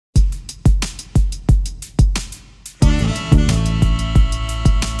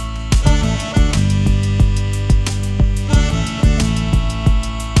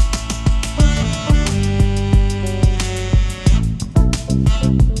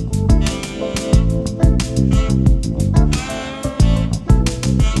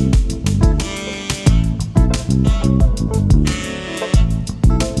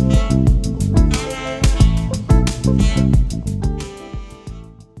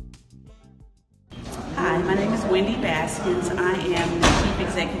My name is Wendy Baskins. I am the Chief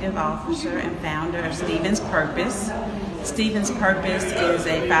Executive Officer and founder of Stephen's Purpose. Stephen's Purpose is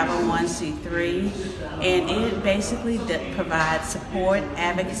a 501c3, and it basically provides support,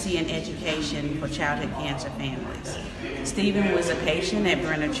 advocacy, and education for childhood cancer families. Stephen was a patient at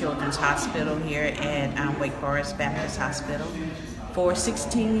Brenner Children's Hospital here at Wake Forest Baptist Hospital for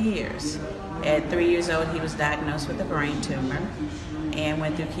 16 years. At 3 years old, he was diagnosed with a brain tumor and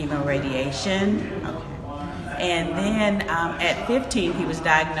went through chemoradiation. And then at 15, he was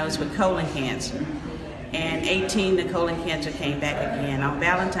diagnosed with colon cancer. And 18, the colon cancer came back again. On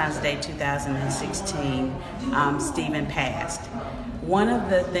Valentine's Day 2016, Stephen passed. One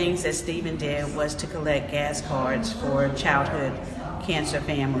of the things that Stephen did was to collect gas cards for childhood cancer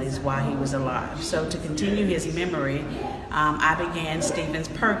families while he was alive. So to continue his memory, I began Stephen's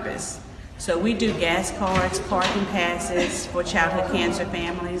Purpose. So we do gas cards, parking passes for childhood cancer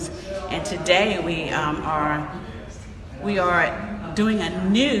families, and today we are doing a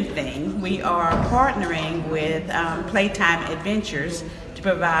new thing. We are partnering with Playtime Adventures to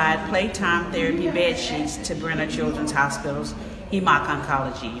provide Playtime therapy bed sheets to Brenner Children's Hospital's Hem-Onc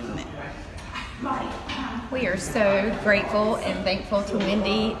Oncology unit. We are so grateful and thankful to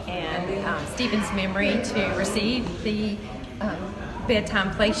Wendy and Stephen's memory to receive the bedtime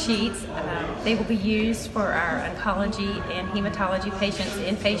play sheets. They will be used for our oncology and hematology patients,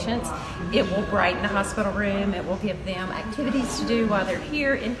 inpatients. It will brighten the hospital room. It will give them activities to do while they're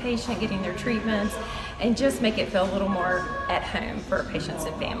here, inpatient, getting their treatments, and just make it feel a little more at home for patients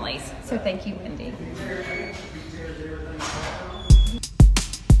and families. So thank you, Wendy.